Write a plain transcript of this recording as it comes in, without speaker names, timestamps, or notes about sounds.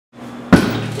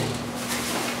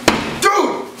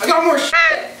got more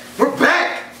shit! We're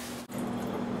back!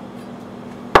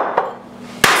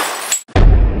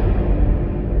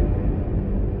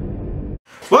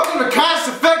 Welcome to Cost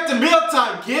Effective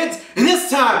Mealtime, kids! And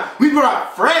this time, we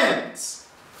brought friends!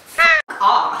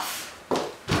 Off.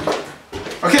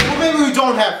 Okay, well maybe we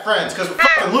don't have friends, because we're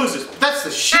fucking losers, but that's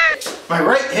the shit! Am I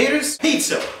right, haters?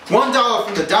 Pizza, $1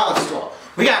 from the dollar store.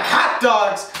 We got hot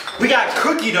dogs, we got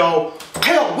cookie dough,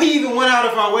 hell, we even went out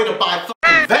of our way to buy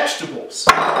fucking vegetables.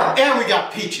 And we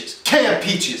got peaches, canned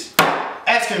peaches.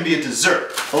 That's gonna be a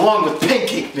dessert, along with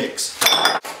pancake mix.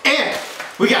 And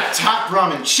we got top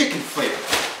ramen chicken flavor.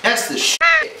 That's the shit.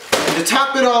 And to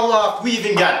top it all off, we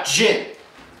even got gin.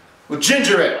 With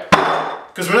ginger ale.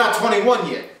 Because we're not 21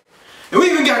 yet. And we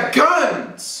even got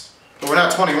guns. But we're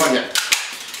not 21 yet.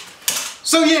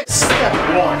 So yeah, step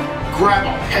one, grab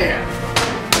a pan.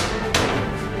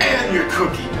 And your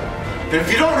cookie dough. And if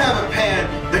you don't have a pan,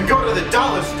 then go to the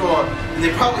dollar store and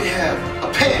they probably have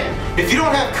a pan. If you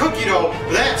don't have cookie dough,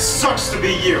 that sucks to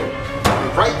be you.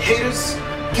 Right, haters?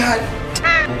 God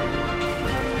damn.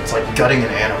 It's like gutting an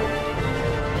animal.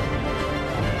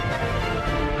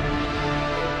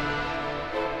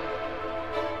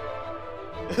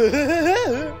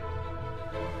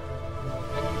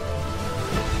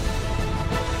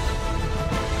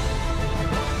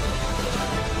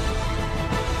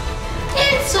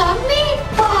 It's a meat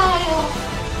pile.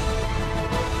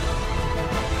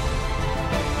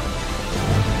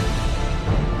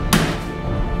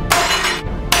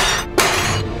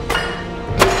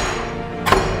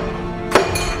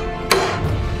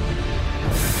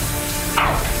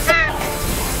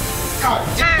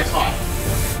 God damn, it's hot.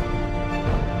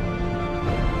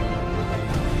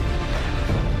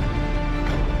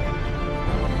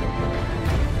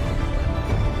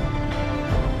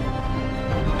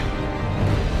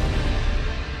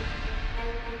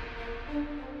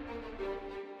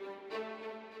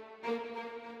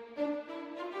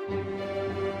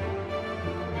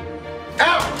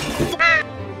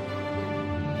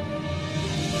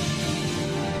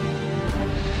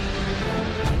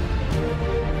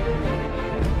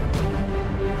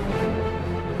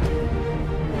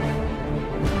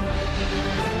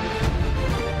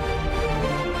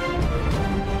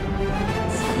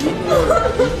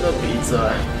 The pizza.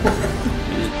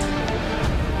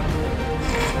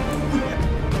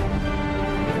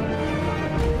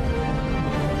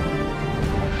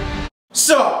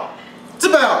 So, it's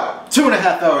about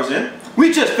 2.5 hours in.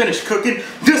 We just finished cooking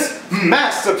this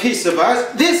masterpiece of ours.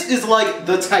 This is like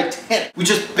the Titanic. We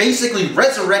just basically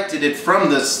resurrected it from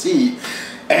the sea.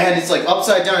 And it's like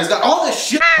upside down. It's got all this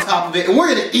shit on top of it and we're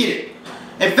gonna eat it.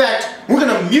 In fact, we're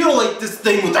gonna mutilate this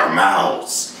thing with our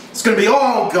mouths. It's gonna be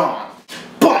all gone.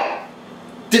 But,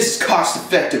 this is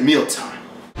cost-effective mealtime.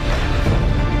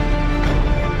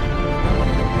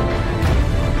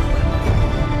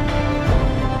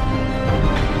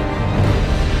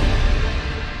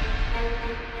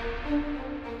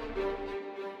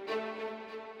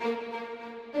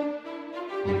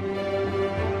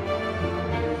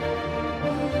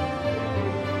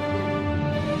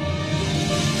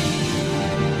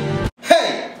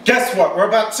 Guess what? We're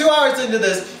about 2 hours into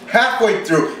this, halfway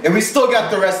through, and we still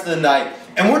got the rest of the night.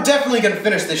 And we're definitely gonna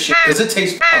finish this shit because it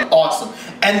tastes awesome.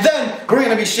 And then we're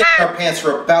gonna be shitting our pants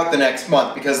for about the next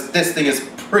month because this thing is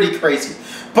pretty crazy.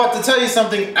 But to tell you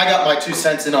something, I got my 2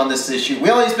 cents in on this issue. We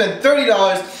only spent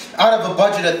 $30 out of a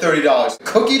budget of $30.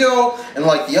 Cookie dough and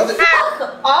like the other.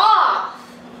 Fuck off!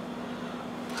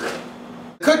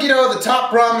 Cookie dough, the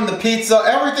top ramen, the pizza,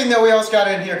 everything that we else got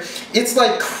in here, it's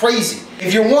like crazy.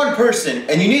 If you're one person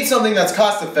and you need something that's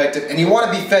cost effective and you want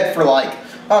to be fed for like,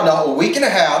 I don't know, a week and a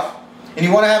half, and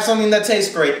you want to have something that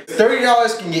tastes great,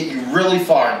 $30 can get you really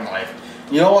far in life.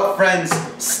 You know what, friends?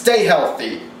 Stay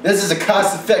healthy. This is a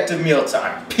cost effective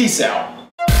mealtime. Peace out.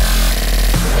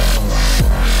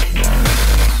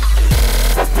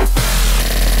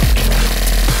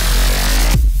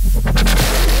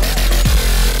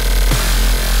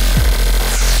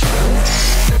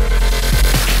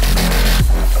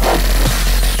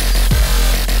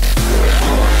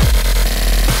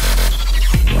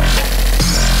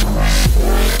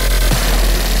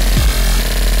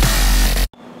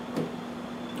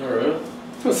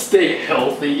 Stay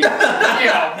healthy.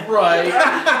 Yeah, right.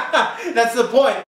 That's the point.